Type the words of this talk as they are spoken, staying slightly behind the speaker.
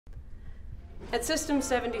At System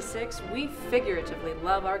 76, we figuratively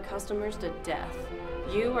love our customers to death.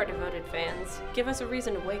 You, our devoted fans, give us a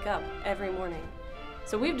reason to wake up every morning.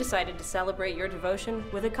 So we've decided to celebrate your devotion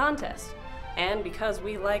with a contest. And because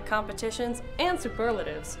we like competitions and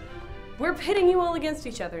superlatives, we're pitting you all against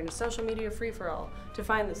each other in a social media free-for-all to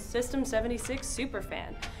find the System 76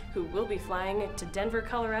 Superfan, who will be flying to Denver,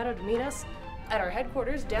 Colorado to meet us at our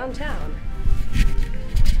headquarters downtown.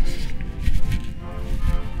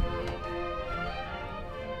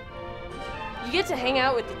 You get to hang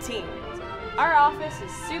out with the team. Our office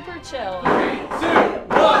is super chill. 3,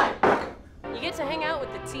 2, 1! You get to hang out with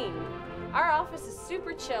the team. Our office is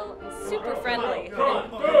super chill and super friendly. Guys,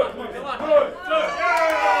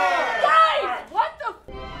 what the?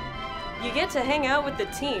 You get to hang out with the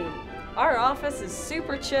team. Our office is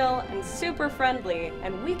super chill and super friendly,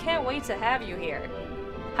 and we can't wait to have you here.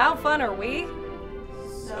 How fun are we?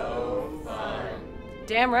 So fun.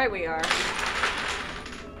 Damn right we are.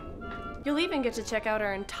 You'll even get to check out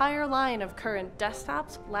our entire line of current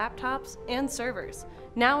desktops, laptops, and servers,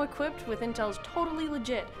 now equipped with Intel's totally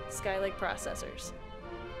legit Skylake processors.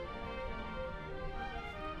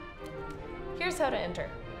 Here's how to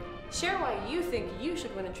enter. Share why you think you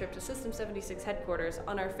should win a trip to System 76 headquarters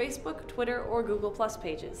on our Facebook, Twitter, or Google Plus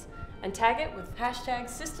pages, and tag it with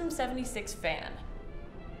hashtag System76Fan.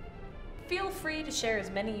 Feel free to share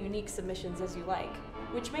as many unique submissions as you like,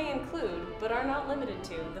 which may include, but are not limited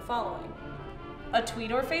to, the following: a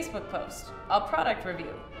tweet or Facebook post, a product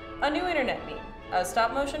review, a new internet meme, a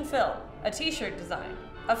stop-motion film, a t-shirt design,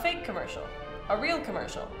 a fake commercial, a real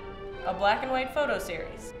commercial, a black and white photo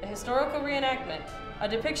series, a historical reenactment, a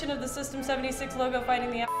depiction of the System 76 logo fighting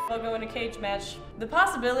the logo in a cage match. The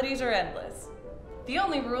possibilities are endless. The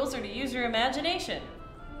only rules are to use your imagination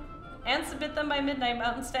and submit them by midnight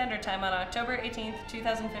Mountain Standard Time on October 18th,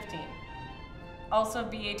 2015. Also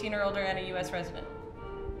be 18 or older and a US resident.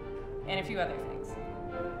 And a few other things.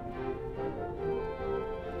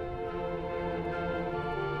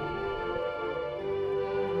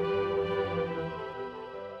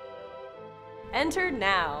 Enter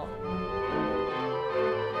now.